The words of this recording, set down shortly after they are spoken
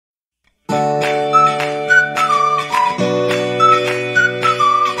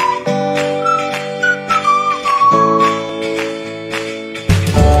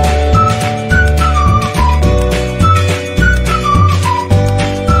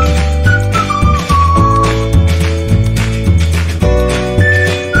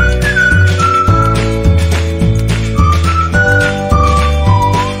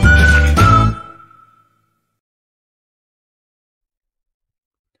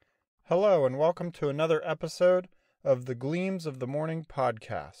Hello, and welcome to another episode of the Gleams of the Morning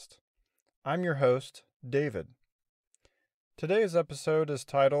podcast. I'm your host, David. Today's episode is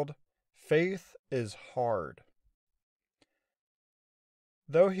titled, Faith is Hard.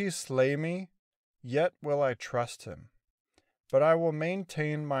 Though he slay me, yet will I trust him, but I will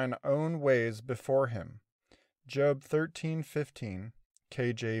maintain mine own ways before him. Job 13:15,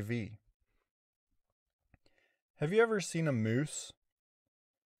 KJV. Have you ever seen a moose?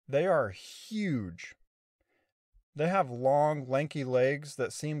 They are huge. They have long, lanky legs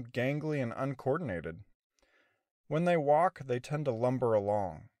that seem gangly and uncoordinated. When they walk, they tend to lumber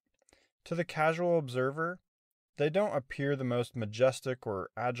along. To the casual observer, they don't appear the most majestic or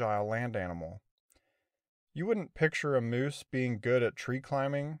agile land animal. You wouldn't picture a moose being good at tree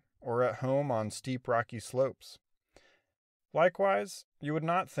climbing or at home on steep rocky slopes. Likewise, you would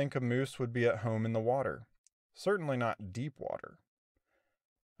not think a moose would be at home in the water, certainly not deep water.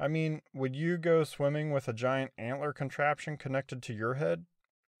 I mean, would you go swimming with a giant antler contraption connected to your head?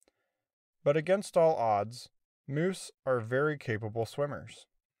 But against all odds, moose are very capable swimmers.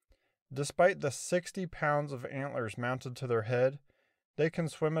 Despite the 60 pounds of antlers mounted to their head, they can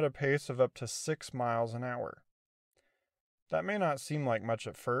swim at a pace of up to 6 miles an hour. That may not seem like much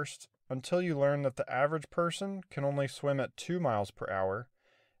at first, until you learn that the average person can only swim at 2 miles per hour,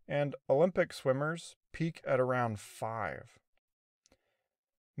 and Olympic swimmers peak at around 5.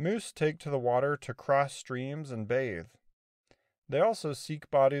 Moose take to the water to cross streams and bathe. They also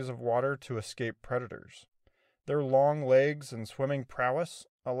seek bodies of water to escape predators. Their long legs and swimming prowess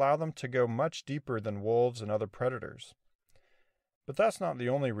allow them to go much deeper than wolves and other predators. But that's not the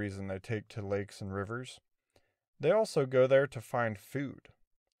only reason they take to lakes and rivers. They also go there to find food.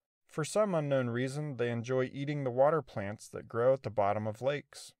 For some unknown reason, they enjoy eating the water plants that grow at the bottom of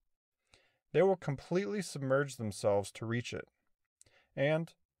lakes. They will completely submerge themselves to reach it.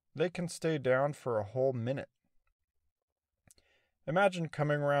 And they can stay down for a whole minute. Imagine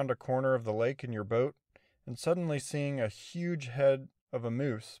coming around a corner of the lake in your boat and suddenly seeing a huge head of a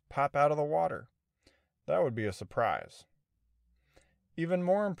moose pop out of the water. That would be a surprise. Even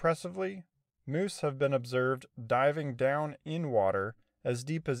more impressively, moose have been observed diving down in water as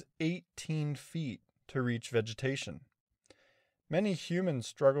deep as 18 feet to reach vegetation. Many humans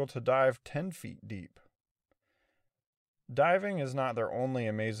struggle to dive 10 feet deep. Diving is not their only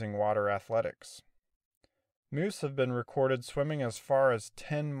amazing water athletics. Moose have been recorded swimming as far as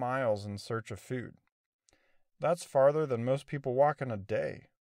 10 miles in search of food. That's farther than most people walk in a day.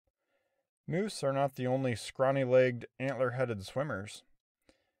 Moose are not the only scrawny-legged, antler-headed swimmers.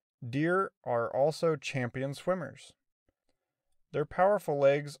 Deer are also champion swimmers. Their powerful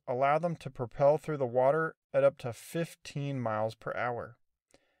legs allow them to propel through the water at up to 15 miles per hour.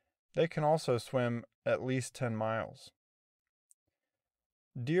 They can also swim at least 10 miles.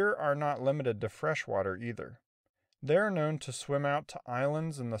 Deer are not limited to freshwater either. They are known to swim out to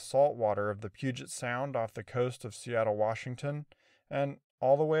islands in the salt water of the Puget Sound off the coast of Seattle, Washington, and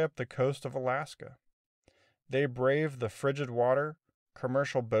all the way up the coast of Alaska. They brave the frigid water,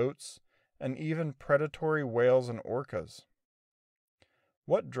 commercial boats, and even predatory whales and orcas.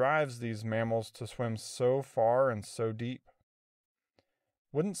 What drives these mammals to swim so far and so deep?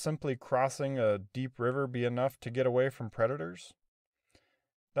 Wouldn't simply crossing a deep river be enough to get away from predators?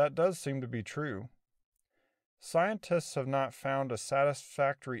 That does seem to be true. Scientists have not found a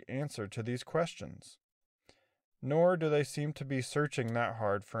satisfactory answer to these questions, nor do they seem to be searching that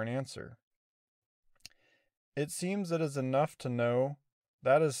hard for an answer. It seems it is enough to know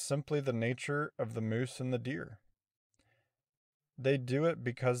that is simply the nature of the moose and the deer. They do it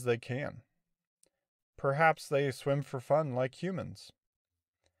because they can. Perhaps they swim for fun like humans.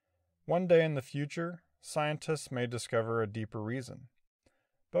 One day in the future, scientists may discover a deeper reason.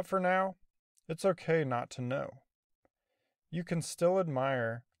 But for now, it's okay not to know. You can still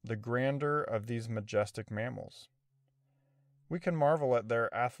admire the grandeur of these majestic mammals. We can marvel at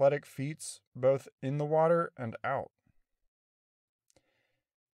their athletic feats both in the water and out.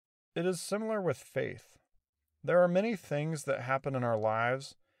 It is similar with faith. There are many things that happen in our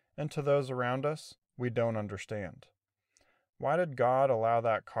lives and to those around us we don't understand. Why did God allow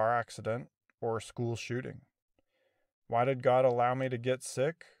that car accident or school shooting? Why did God allow me to get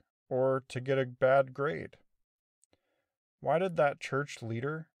sick or to get a bad grade? Why did that church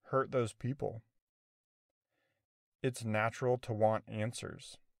leader hurt those people? It's natural to want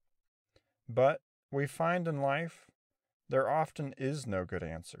answers. But we find in life there often is no good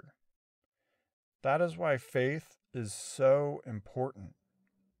answer. That is why faith is so important.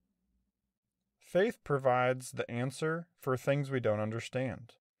 Faith provides the answer for things we don't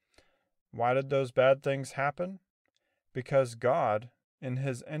understand. Why did those bad things happen? Because God in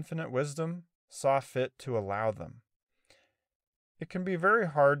His infinite wisdom, saw fit to allow them. It can be very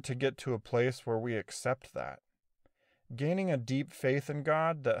hard to get to a place where we accept that. Gaining a deep faith in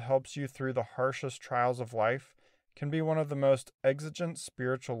God that helps you through the harshest trials of life can be one of the most exigent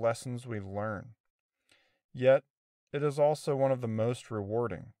spiritual lessons we learn. Yet, it is also one of the most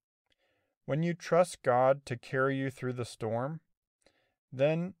rewarding. When you trust God to carry you through the storm,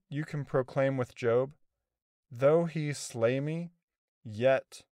 then you can proclaim with Job, "Though he slay me,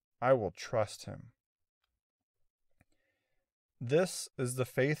 yet I will trust him." This is the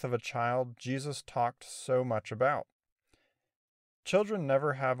faith of a child Jesus talked so much about. Children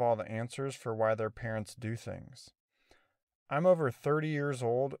never have all the answers for why their parents do things. I'm over 30 years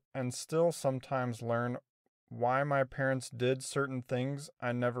old and still sometimes learn why my parents did certain things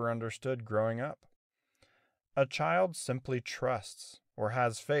I never understood growing up. A child simply trusts, or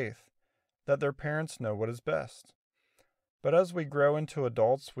has faith, that their parents know what is best. But as we grow into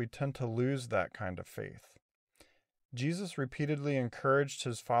adults, we tend to lose that kind of faith. Jesus repeatedly encouraged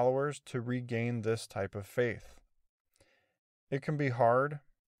his followers to regain this type of faith. It can be hard,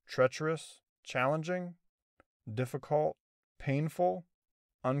 treacherous, challenging, difficult, painful,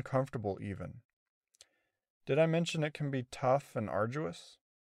 uncomfortable even. Did I mention it can be tough and arduous?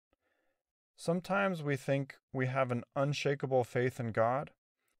 Sometimes we think we have an unshakable faith in God.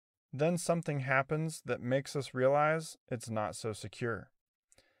 Then something happens that makes us realize it's not so secure.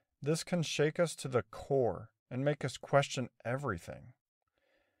 This can shake us to the core and make us question everything.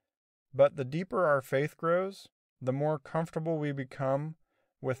 But the deeper our faith grows, the more comfortable we become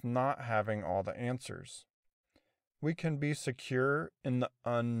with not having all the answers. We can be secure in the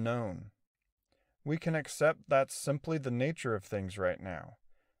unknown. We can accept that's simply the nature of things right now.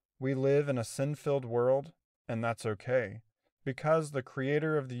 We live in a sin-filled world, and that's okay, because the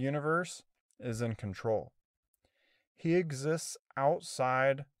Creator of the universe is in control. He exists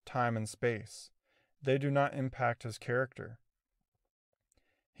outside time and space. They do not impact his character.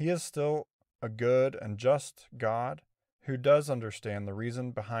 He is still a good and just God who does understand the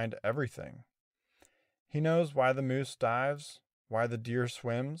reason behind everything. He knows why the moose dives, why the deer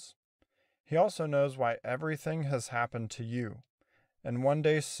swims. He also knows why everything has happened to you. And one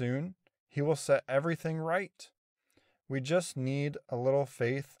day soon, he will set everything right. We just need a little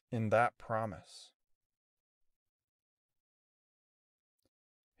faith in that promise.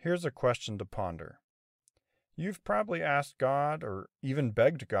 Here's a question to ponder. You've probably asked God, or even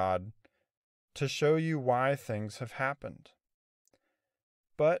begged God, to show you why things have happened.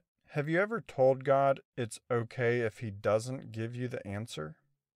 But have you ever told God it's okay if he doesn't give you the answer?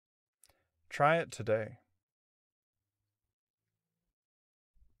 Try it today.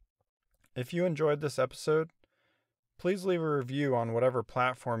 If you enjoyed this episode, please leave a review on whatever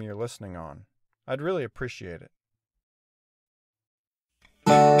platform you're listening on. I'd really appreciate it.